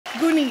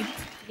Guneet,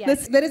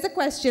 Yes. there is a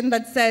question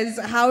that says,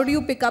 how do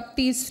you pick up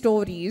these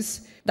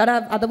stories that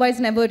have otherwise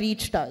never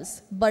reached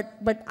us?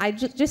 But I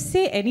just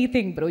say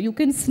anything, bro. You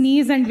can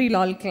sneeze and we'll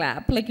all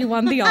clap. Like you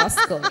won the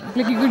Oscar.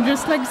 Like you can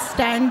just like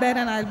stand there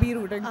and I'll be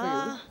rooting for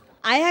you.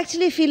 I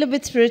actually feel a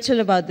bit spiritual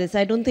about this.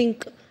 I don't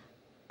think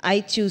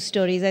I choose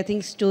stories. I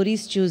think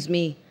stories choose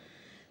me.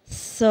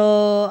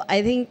 So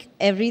I think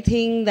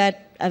everything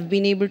that I've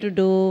been able to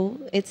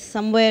do, it's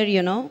somewhere,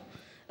 you know.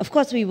 Of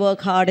course, we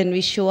work hard and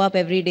we show up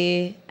every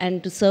day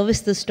and to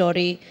service the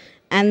story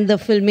and the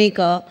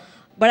filmmaker.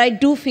 But I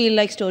do feel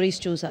like stories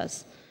choose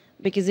us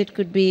because it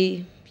could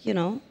be, you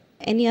know,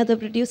 any other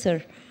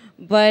producer.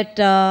 But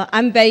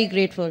I'm very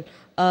grateful.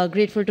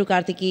 Grateful to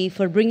Kartiki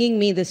for bringing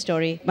me this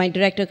story. My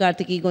director,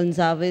 Kartiki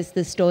Gonzalez,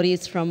 this story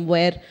is from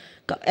where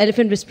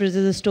Elephant Whispers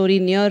is a story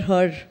near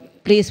her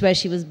place where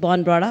she was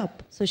born, brought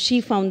up. So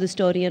she found the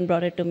story and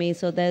brought it to me.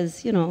 So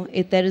there's, you know,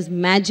 if there is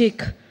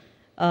magic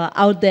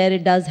out there,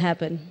 it does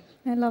happen.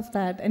 I love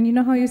that. And you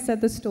know how you said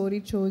the story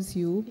chose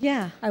you?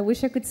 Yeah. I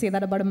wish I could say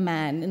that about a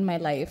man in my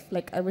life.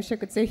 Like, I wish I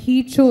could say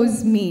he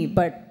chose me,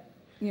 but,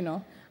 you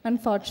know,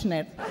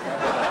 unfortunate.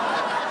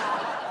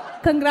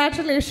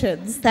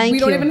 Congratulations. Thank we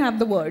don't you. even have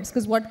the words,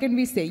 because what can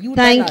we say? You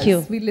Thank tell us.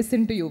 you. We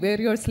listen to you. We're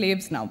your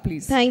slaves now,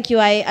 please. Thank you.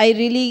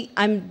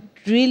 I'm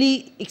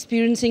really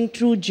experiencing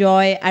true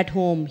joy at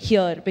home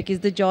here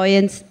because the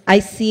joy I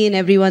see in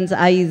everyone's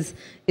eyes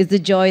is the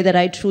joy that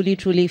I truly,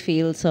 truly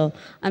feel. So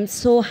I'm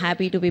so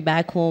happy to be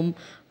back home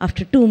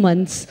after 2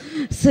 months.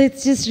 So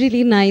it's just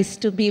really nice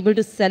to be able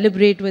to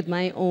celebrate with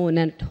my own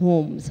at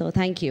home. So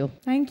thank you.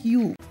 Thank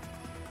you.